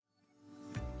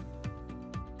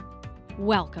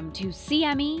Welcome to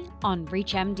CME on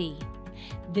ReachMD.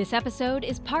 This episode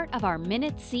is part of our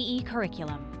Minute CE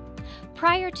curriculum.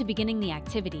 Prior to beginning the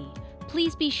activity,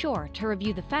 please be sure to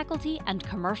review the faculty and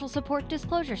commercial support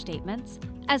disclosure statements,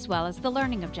 as well as the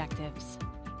learning objectives.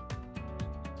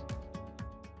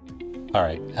 All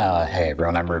right. Hey,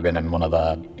 everyone. I'm Ruben. I'm one of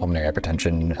the pulmonary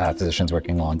hypertension physicians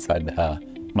working alongside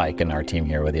Mike and our team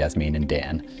here with Yasmin and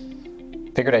Dan.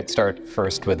 Figured I'd start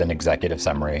first with an executive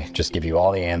summary, just give you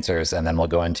all the answers, and then we'll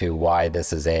go into why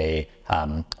this is a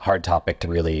hard topic to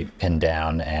really pin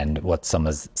down and what some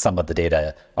of the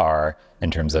data are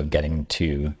in terms of getting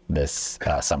to this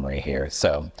summary here.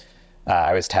 So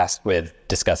I was tasked with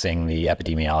discussing the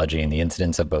epidemiology and the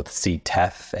incidence of both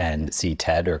CTEPH and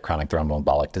CTED, or chronic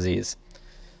thromboembolic disease.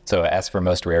 So as for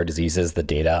most rare diseases, the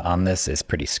data on this is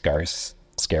pretty scarce.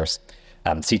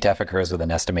 CTEPH occurs with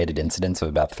an estimated incidence of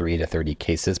about 3 to 30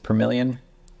 cases per million,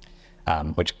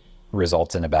 which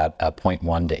results in about a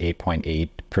 0.1 to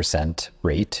 8.8%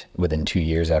 rate within 2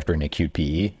 years after an acute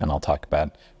PE, and I'll talk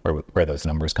about where those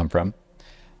numbers come from.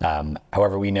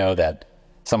 However, we know that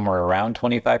somewhere around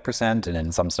 25%, and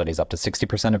in some studies up to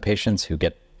 60% of patients who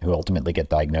ultimately get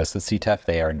diagnosed with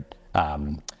CTEPH,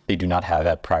 they do not have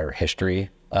a prior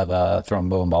history of a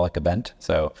thromboembolic event.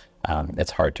 So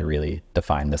it's hard to really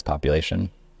define this population.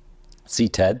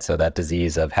 CTED, so that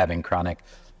disease of having chronic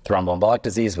thromboembolic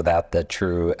disease without the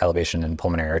true elevation in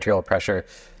pulmonary arterial pressure,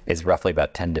 is roughly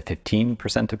about 10 to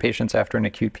 15% of patients after an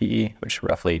acute PE, which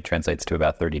roughly translates to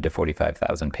about 30 to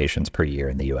 45,000 patients per year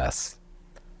in the US.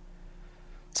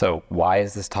 So why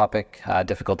is this topic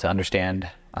difficult to understand?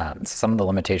 Some of the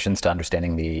limitations to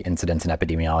understanding the incidence and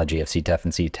epidemiology of CTEPH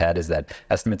and CTED is that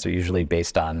estimates are usually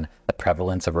based on the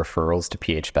prevalence of referrals to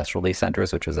PH specialty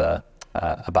centers, which is a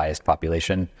biased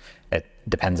population. It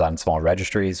depends on small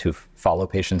registries who follow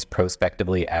patients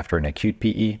prospectively after an acute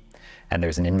PE. And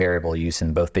there's an invariable use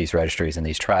in both these registries and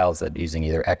these trials that using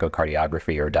either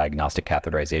echocardiography or diagnostic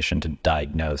catheterization to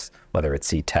diagnose whether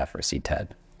it's CTEPH or CTED.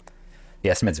 The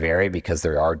estimates vary because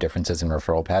there are differences in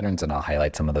referral patterns, and I'll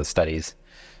highlight some of those studies.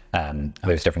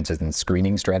 There's differences in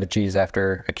screening strategies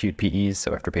after acute PEs,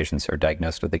 so after patients are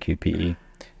diagnosed with acute PE,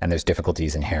 and there's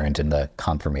difficulties inherent in the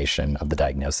confirmation of the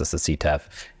diagnosis of CTEPH,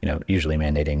 usually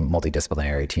mandating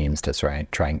multidisciplinary teams to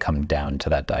try and come down to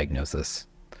that diagnosis.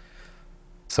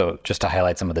 So just to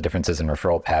highlight some of the differences in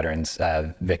referral patterns,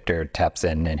 Victor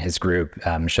Tapson and his group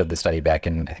showed the study back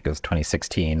in, I think it was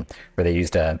 2016, where they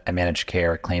used a managed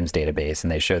care claims database, and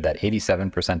they showed that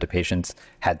 87% of patients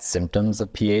had symptoms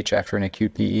of PH after an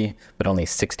acute PE, but only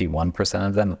 61%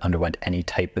 of them underwent any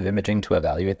type of imaging to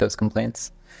evaluate those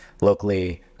complaints.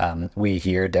 Locally, we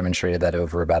here demonstrated that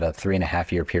over about a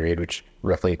 3.5-year period, which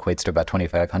roughly equates to about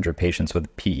 2,500 patients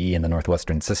with PE in the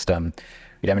Northwestern system,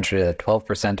 we demonstrated that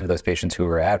 12% of those patients who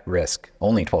were at risk,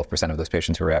 only 12% of those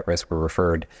patients who were at risk were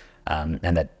referred,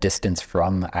 and that distance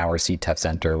from our CTEPH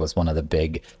center was one of the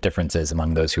big differences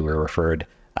among those who were referred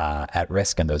at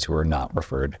risk and those who were not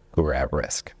referred who were at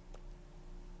risk.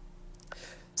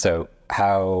 So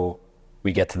how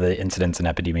we get to the incidence and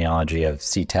epidemiology of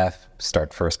CTEPH,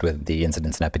 start first with the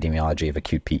incidence and epidemiology of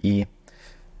acute PE.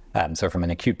 So from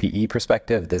an acute PE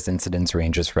perspective, this incidence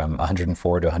ranges from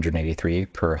 104 to 183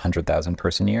 per 100,000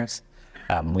 person years.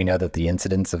 We know that the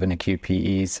incidence of an acute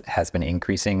PEs has been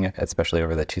increasing, especially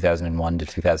over the 2001 to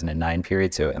 2009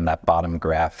 period. So in that bottom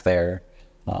graph there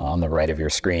on the right of your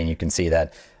screen, you can see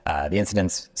that the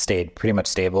incidence stayed pretty much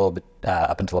stable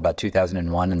up until about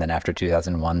 2001. And then after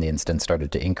 2001, the incidence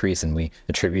started to increase. And we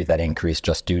attribute that increase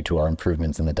just due to our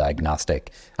improvements in the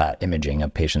diagnostic imaging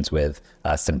of patients with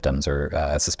symptoms or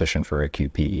suspicion for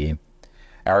acute PE.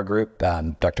 Our group,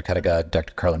 Dr. Kediga,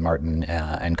 Dr. Carlin Martin,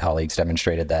 and colleagues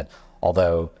demonstrated that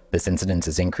although this incidence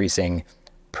is increasing,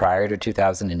 prior to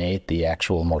 2008, the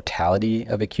actual mortality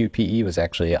of acute PE was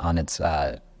actually on its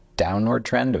downward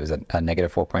trend. It was a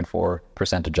negative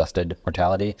 4.4% adjusted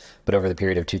mortality. But over the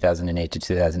period of 2008 to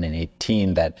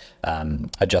 2018, that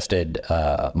adjusted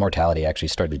mortality actually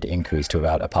started to increase to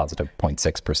about a positive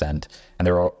 0.6%. And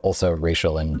there were also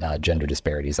racial and gender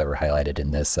disparities that were highlighted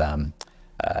in this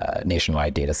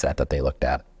nationwide data set that they looked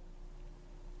at.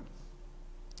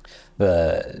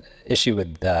 The issue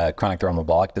with chronic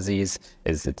thromboembolic disease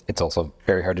is it's also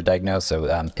very hard to diagnose. So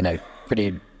in a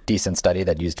pretty decent study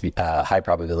that used high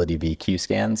probability VQ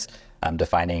scans,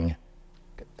 defining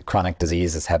chronic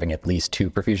disease as having at least 2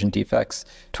 perfusion defects.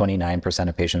 29%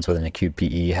 of patients with an acute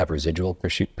PE have residual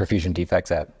perfusion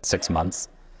defects at 6 months.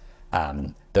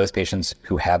 Those patients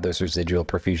who have those residual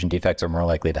perfusion defects are more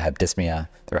likely to have dyspnea.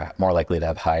 They're more likely to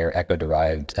have higher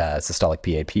echo-derived systolic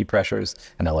PAP pressures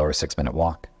and a lower 6-minute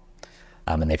walk.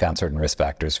 And they found certain risk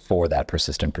factors for that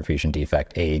persistent perfusion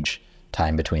defect: age,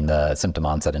 time between the symptom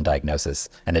onset and diagnosis,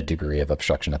 and a degree of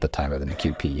obstruction at the time of an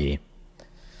acute PE.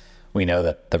 We know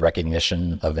that the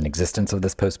recognition of an existence of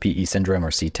this post-PE syndrome,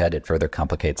 or CTED, it further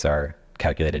complicates our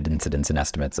calculated incidence and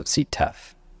estimates of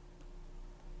CTEPH.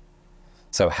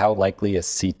 So how likely is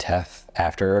CTEPH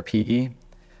after a PE?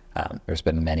 There's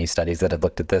been many studies that have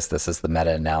looked at this. This is the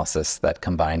meta-analysis that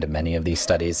combined many of these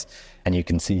studies. And you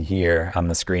can see here on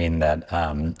the screen that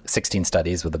 16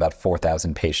 studies with about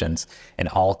 4,000 patients in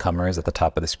all comers at the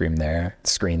top of the screen there.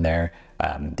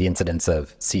 The incidence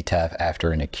of CTEPH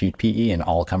after an acute PE in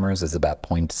all comers is about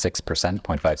 0.6%,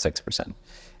 0.56%.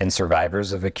 In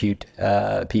survivors of acute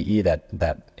PE,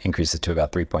 that increases to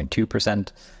about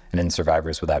 3.2%. And in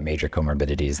survivors without major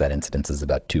comorbidities, that incidence is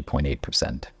about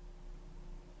 2.8%.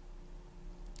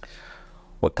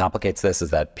 What complicates this is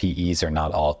that PEs are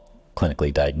not all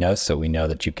clinically diagnosed, so we know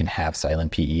that you can have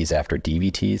silent PEs after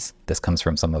DVTs. This comes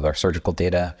from some of our surgical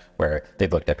data where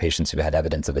they've looked at patients who had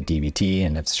evidence of a DVT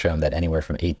and have shown that anywhere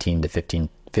from 18 to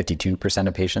 52%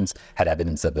 of patients had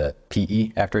evidence of a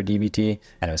PE after a DVT,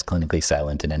 and it was clinically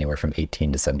silent in anywhere from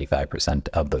 18 to 75%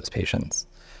 of those patients.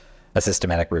 A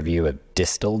systematic review of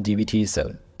distal DVTs,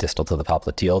 so distal to the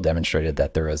popliteal, demonstrated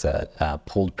that there was a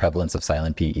pooled prevalence of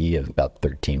silent PE of about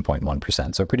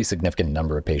 13.1%. So a pretty significant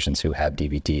number of patients who have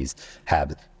DVTs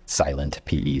have silent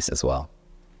PEs as well.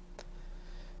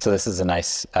 So this is a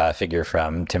nice figure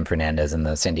from Tim Fernandez in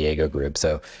the San Diego group.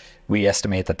 So we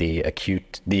estimate that the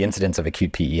incidence of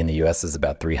acute PE in the US is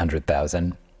about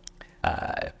 300,000.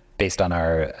 Based on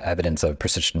our evidence of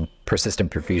persistent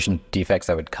perfusion defects,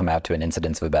 that would come out to an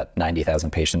incidence of about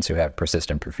 90,000 patients who have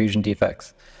persistent perfusion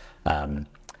defects.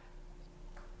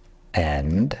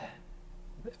 And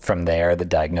from there, the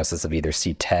diagnosis of either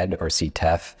CTED or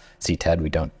CTEPH. CTED,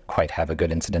 we don't quite have a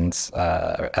good incidence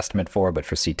estimate for, but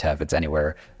for CTEPH, it's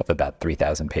anywhere of about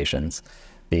 3,000 patients.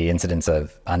 The incidence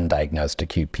of undiagnosed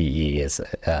acute PE is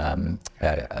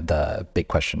the big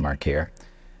question mark here.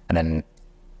 And then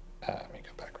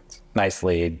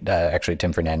nicely, actually,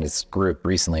 Tim Fernandez's group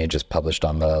recently just published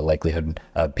on the likelihood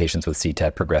of patients with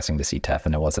CTED progressing to CTEPH,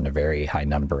 and it wasn't a very high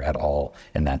number at all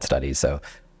in that study. So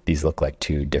these look like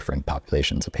two different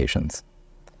populations of patients.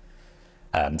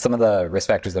 Some of the risk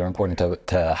factors that are important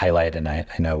to highlight, and I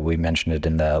know we mentioned it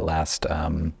in the last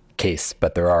case,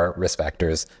 but there are risk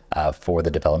factors for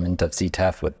the development of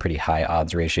CTEPH with pretty high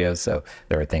odds ratios. So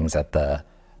there are things that the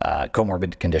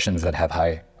comorbid conditions that have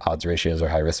high odds ratios or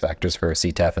high risk factors for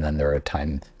CTEPH, and then there are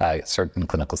certain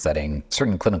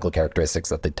clinical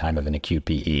characteristics at the time of an acute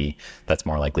PE that's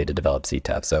more likely to develop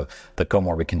CTEPH. So the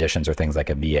comorbid conditions are things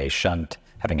like a VA shunt,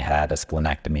 having had a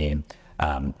splenectomy,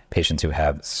 patients who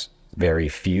have very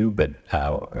few but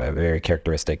a very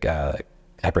characteristic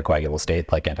hypercoagulable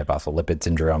state like antiphospholipid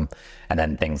syndrome, and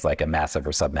then things like a massive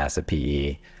or submassive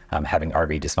PE, having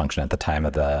RV dysfunction at the time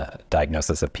of the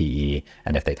diagnosis of PE,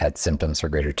 and if they've had symptoms for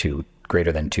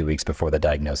greater than 2 weeks before the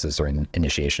diagnosis or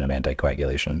initiation of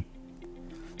anticoagulation.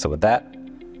 So with that,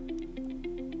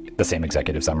 the same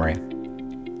executive summary.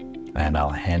 And I'll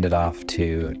hand it off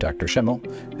to Dr. Schimmel,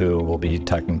 who will be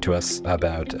talking to us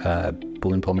about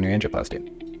balloon pulmonary angioplasty.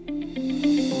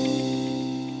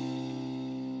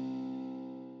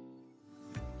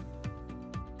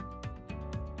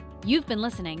 You've been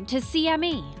listening to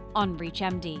CME on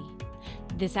ReachMD.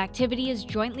 This activity is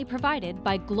jointly provided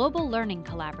by Global Learning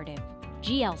Collaborative,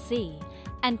 GLC,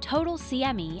 and Total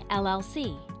CME,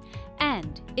 LLC,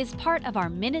 and is part of our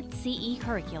Minute CE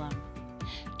curriculum.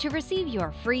 To receive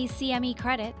your free CME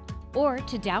credit or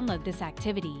to download this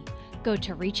activity, go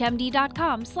to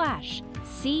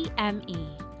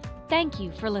reachmd.com/CME. Thank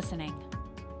you for listening.